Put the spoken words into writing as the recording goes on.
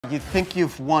You think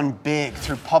you've won big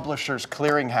through Publishers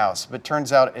Clearinghouse, but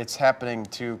turns out it's happening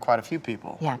to quite a few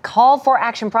people. Yeah, call for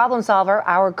action problem solver.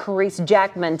 Our Carice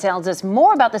Jackman tells us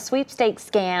more about the sweepstakes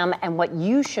scam and what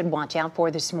you should watch out for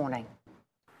this morning.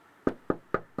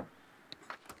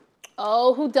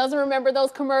 Oh, who doesn't remember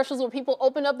those commercials where people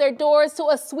open up their doors to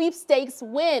a sweepstakes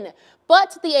win?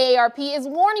 But the AARP is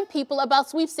warning people about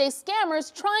sweepstakes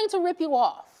scammers trying to rip you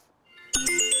off.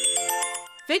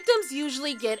 Victims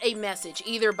usually get a message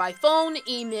either by phone,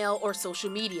 email, or social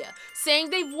media saying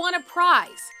they've won a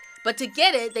prize. But to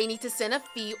get it, they need to send a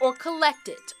fee or collect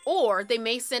it. Or they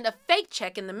may send a fake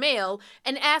check in the mail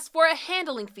and ask for a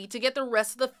handling fee to get the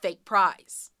rest of the fake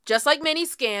prize. Just like many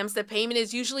scams, the payment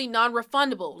is usually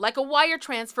non-refundable, like a wire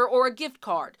transfer or a gift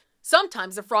card.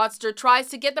 Sometimes the fraudster tries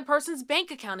to get the person's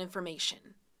bank account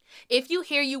information. If you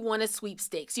hear you won a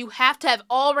sweepstakes, you have to have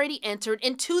already entered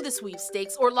into the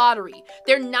sweepstakes or lottery.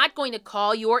 They're not going to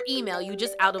call you or email you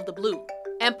just out of the blue.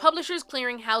 And Publishers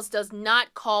Clearinghouse does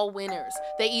not call winners.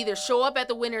 They either show up at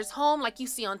the winner's home like you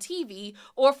see on TV,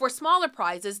 or for smaller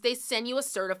prizes, they send you a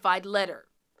certified letter.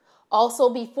 Also,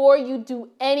 before you do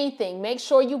anything, make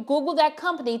sure you Google that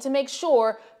company to make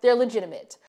sure they're legitimate.